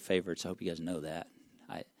don't play favorites. I hope you guys know that.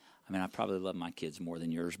 I mean, I probably love my kids more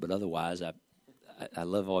than yours, but otherwise, I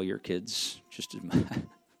love all your kids just as much.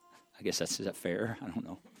 I guess is that fair? I don't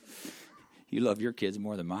know. You love your kids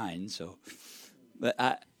more than mine, so. But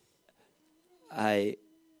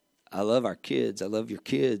I love our kids. I love your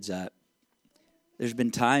kids. There's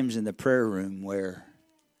been times in the prayer room where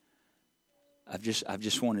I've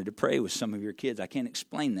just wanted to pray with some of your kids. I can't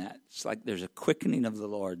explain that. It's like there's a quickening of the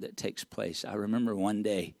Lord that takes place. I remember one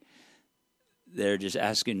day they're just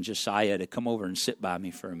asking Josiah to come over and sit by me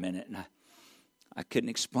for a minute, and I couldn't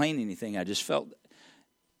explain anything. I just felt,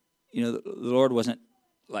 the Lord wasn't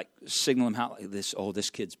like signal him how this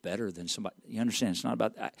kid's better than somebody. You understand? It's not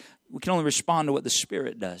about that. We can only respond to what the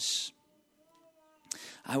Spirit does.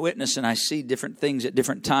 I witness and I see different things at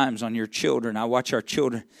different times on your children. I watch our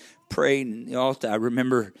children pray in the altar. I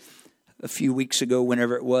remember a few weeks ago,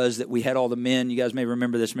 whenever it was, that we had all the men. You guys may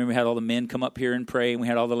remember this. Remember we had all the men come up here and pray, and we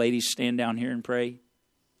had all the ladies stand down here and pray.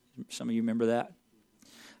 Some of you remember that?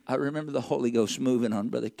 I remember the Holy Ghost moving on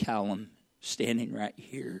Brother Callum, standing right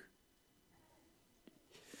here.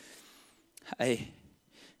 And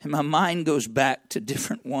my mind goes back to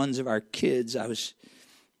different ones of our kids. I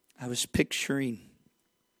was picturing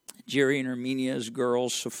Jerry and Armenia's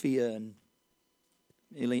girls, Sophia and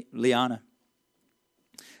Liana,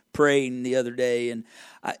 praying the other day, and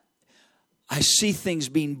I see things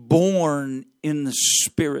being born in the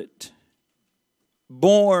Spirit.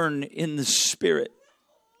 Born in the Spirit.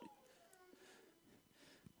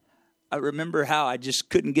 I remember how I just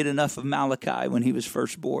couldn't get enough of Malachi when he was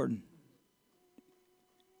first born.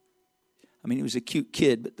 I mean, he was a cute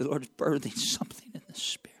kid, but the Lord's birthing something in the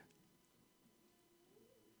Spirit.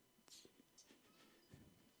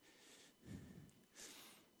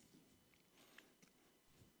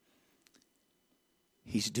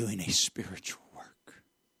 He's doing a spiritual work.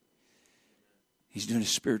 He's doing a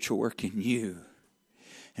spiritual work in you.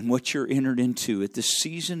 And what you're entered into at the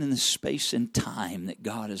season and the space and time that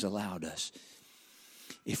God has allowed us,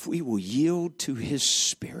 if we will yield to His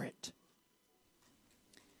Spirit,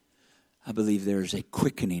 I believe there is a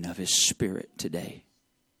quickening of His Spirit today.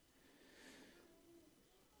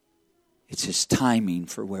 It's His timing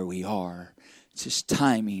for where we are. It's It's His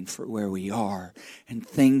timing for where we are. And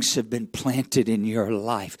things have been planted in your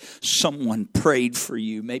life. Someone prayed for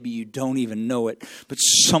you. Maybe you don't even know it, but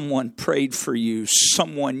someone prayed for you.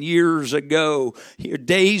 Someone years ago,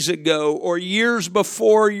 days ago, or years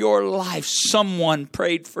before your life, someone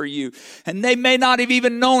prayed for you. And they may not have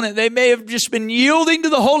even known it. They may have just been yielding to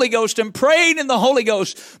the Holy Ghost and praying in the Holy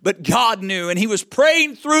Ghost. But God knew, and He was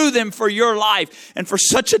praying through them for your life. And for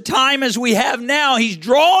such a time as we have now, He's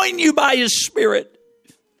drawing you by His Spirit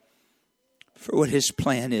for what His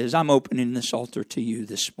plan is. I'm opening this altar to you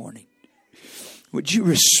this morning. Would you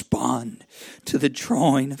respond to the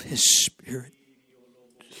drawing of His Spirit?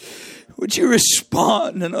 Would you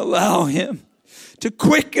respond and allow Him to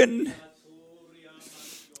quicken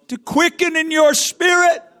in your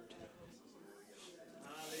spirit?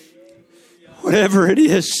 Whatever it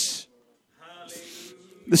is,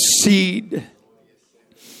 the seed,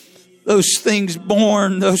 those things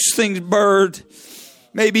born, those things birthed.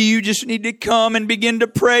 Maybe you just need to come and begin to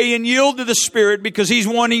pray and yield to the Spirit, because He's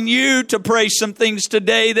wanting you to pray some things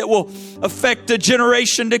today that will affect a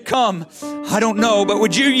generation to come. I don't know, but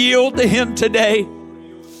would you yield to Him today?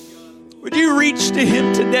 Would you reach to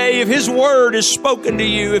Him today if His Word is spoken to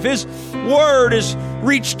you, if His Word has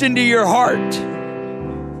reached into your heart?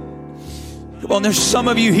 Come on, there's some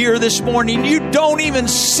of you here this morning, you don't even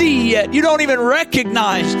see yet. You don't even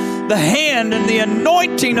recognize the hand and the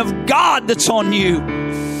anointing of God that's on you.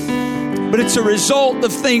 But it's a result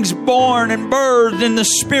of things born and birthed in the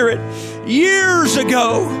Spirit years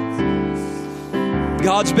ago.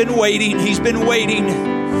 God's been waiting. He's been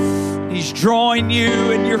waiting. He's drawing you,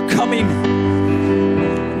 and you're coming.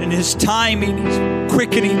 In His timing, He's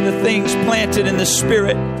quickening the things planted in the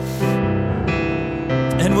Spirit.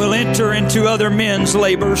 And we'll enter into other men's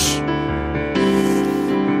labors.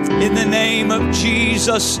 In the name of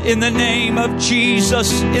Jesus, in the name of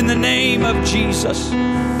Jesus, in the name of Jesus.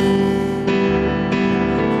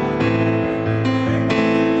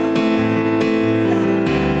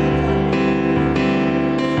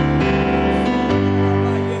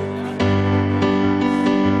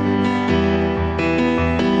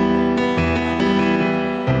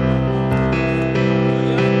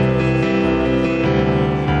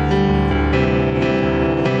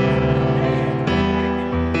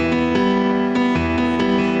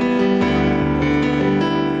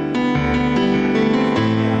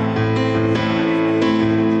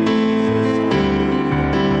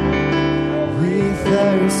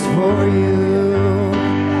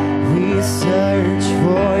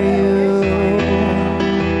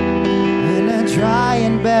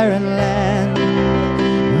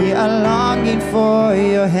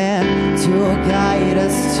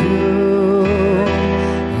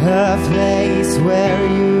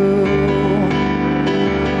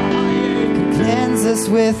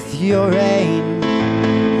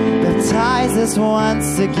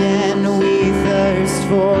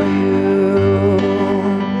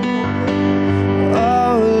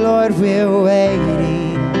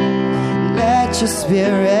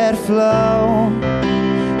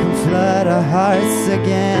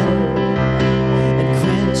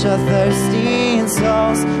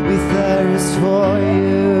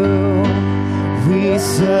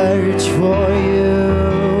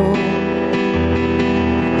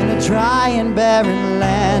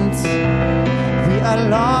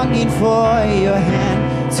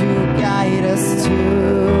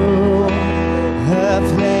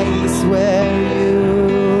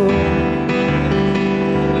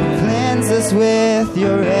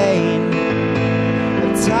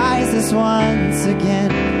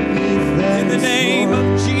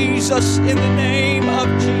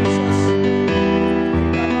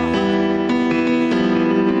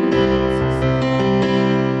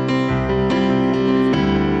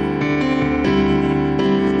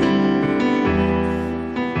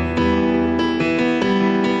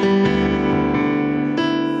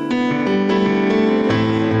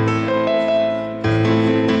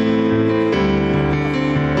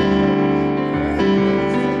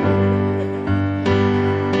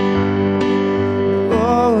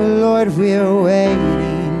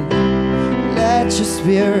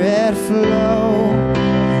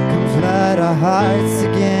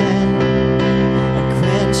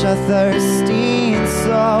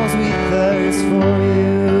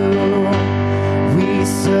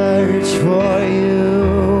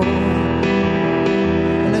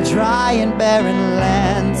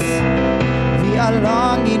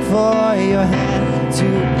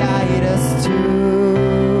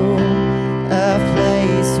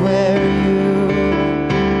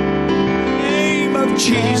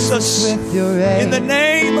 Jesus. In the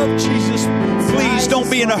name of Jesus. Please don't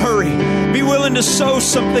be in a hurry. Be willing to sow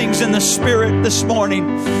some things in the Spirit this morning.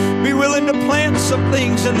 Be willing to plant some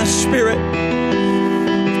things in the Spirit.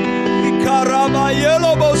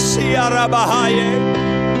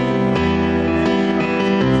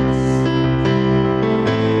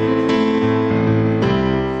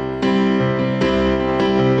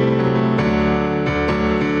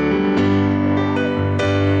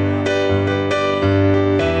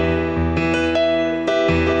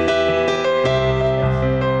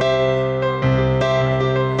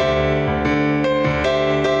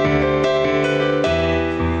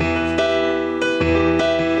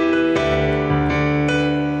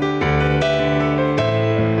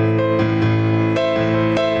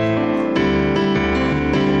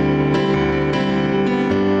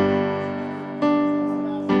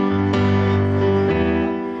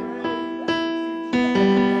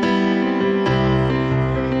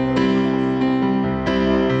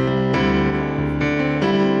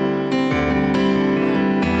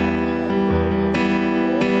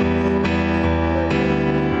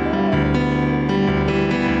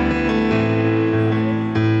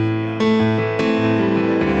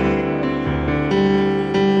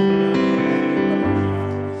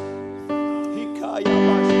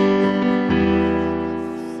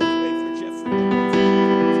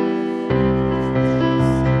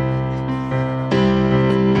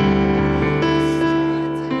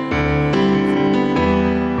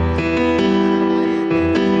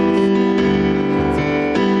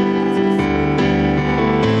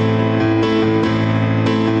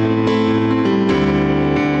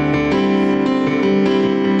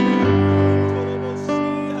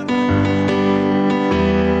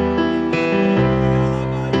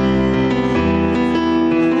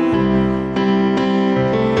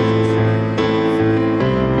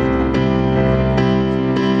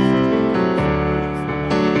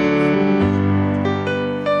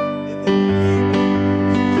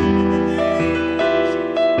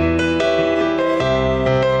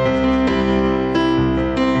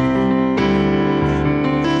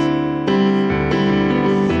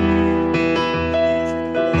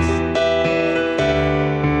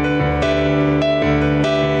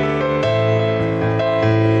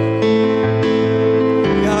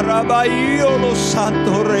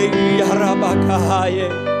 Santo Rey Arabakahaye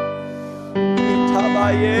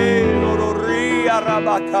Itabaye Lorori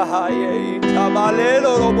Arabakahaye Itabale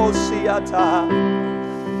Lorobosiata.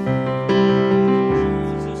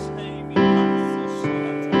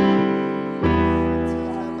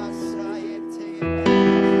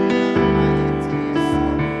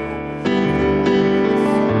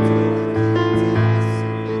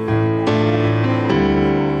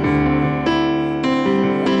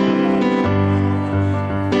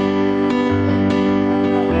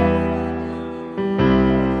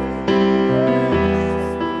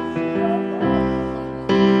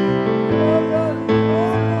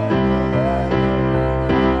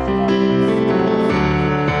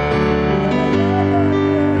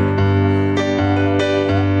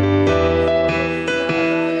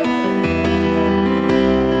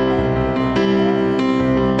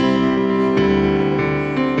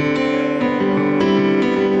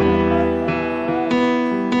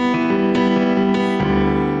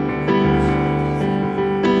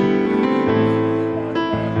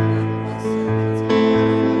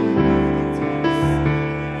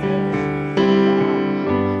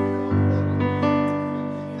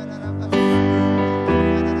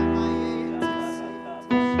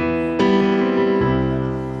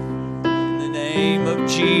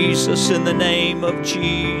 In the name of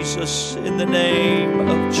Jesus, in the name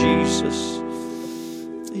of Jesus.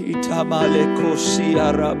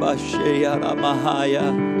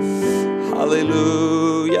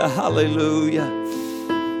 Hallelujah, hallelujah,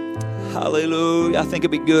 hallelujah. I think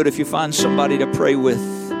it'd be good if you find somebody to pray with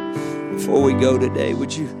before we go today.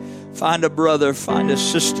 Would you find a brother, find a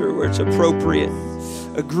sister where it's appropriate.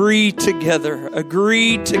 Agree together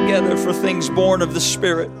for things born of the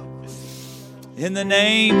Spirit. In the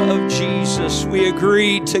name of Jesus, we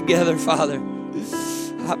agree together, Father.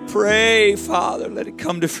 I pray, Father, let it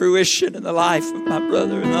come to fruition in the life of my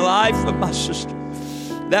brother, in the life of my sister.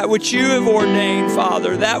 That which you have ordained,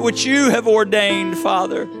 Father. That which you have ordained,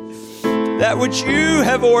 Father. That which you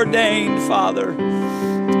have ordained, Father.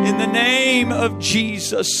 In the name of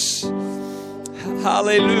Jesus.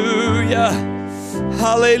 Hallelujah.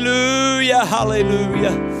 Hallelujah.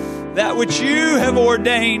 Hallelujah. That which you have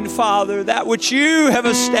ordained, Father, that which you have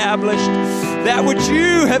established, that which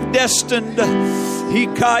you have destined.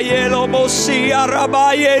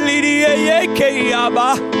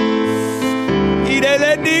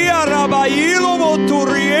 Irelenia rabailo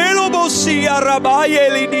moturielo bosia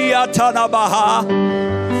rabayeli diatanabaha.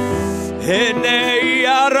 Ene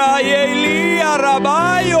yarayeli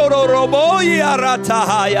arabayo roroboy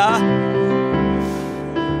aratahaya.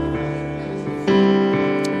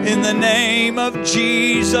 In the name of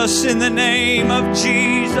Jesus, in the name of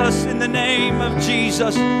Jesus, in the name of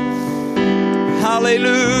Jesus.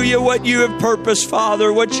 Hallelujah. What you have purposed,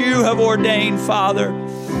 Father, what you have ordained, Father,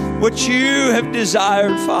 what you have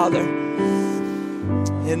desired, Father.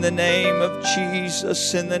 In the name of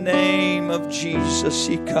Jesus, in the name of Jesus.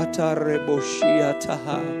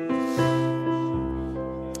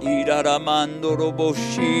 Iraramando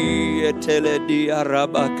roboshi eteledi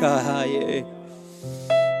arabakaye.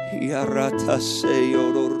 In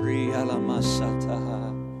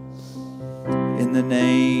the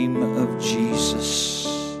name of Jesus.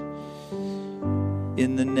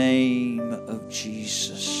 In the name of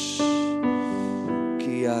Jesus.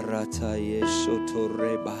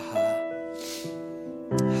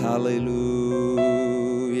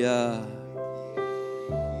 Hallelujah.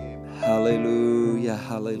 Hallelujah.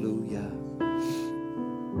 Hallelujah.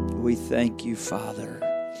 We thank you, Father.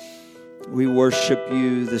 We worship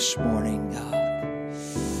you this morning, God.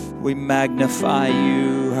 We magnify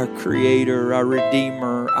you, our Creator, our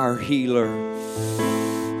Redeemer, our Healer.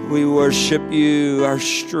 We worship you, our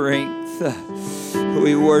strength.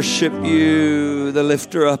 We worship you, the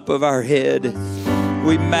lifter up of our head.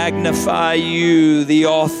 We magnify you, the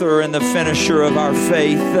author and the finisher of our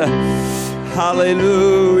faith.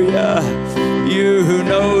 Hallelujah. You who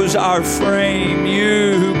knows our frame,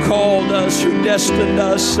 you who called us, who destined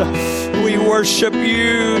us. We worship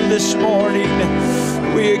you this morning.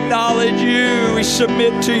 We acknowledge you. We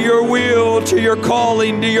submit to your will, to your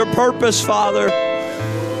calling, to your purpose, Father.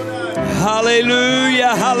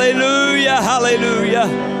 Hallelujah, hallelujah, hallelujah.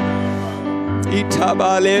 In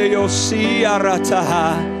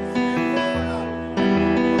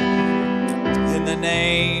the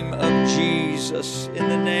name of Jesus, in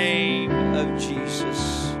the name of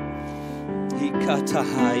Jesus.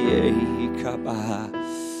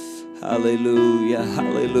 Hallelujah,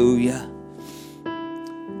 hallelujah.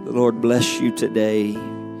 The Lord bless you today.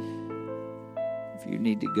 If you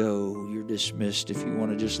need to go, you're dismissed. If you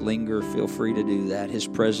want to just linger, feel free to do that. His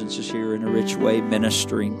presence is here in a rich way,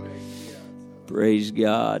 ministering. Praise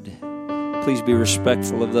God. Please be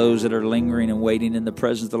respectful of those that are lingering and waiting in the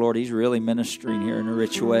presence of the Lord. He's really ministering here in a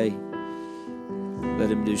rich way. Let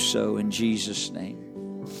him do so in Jesus' name.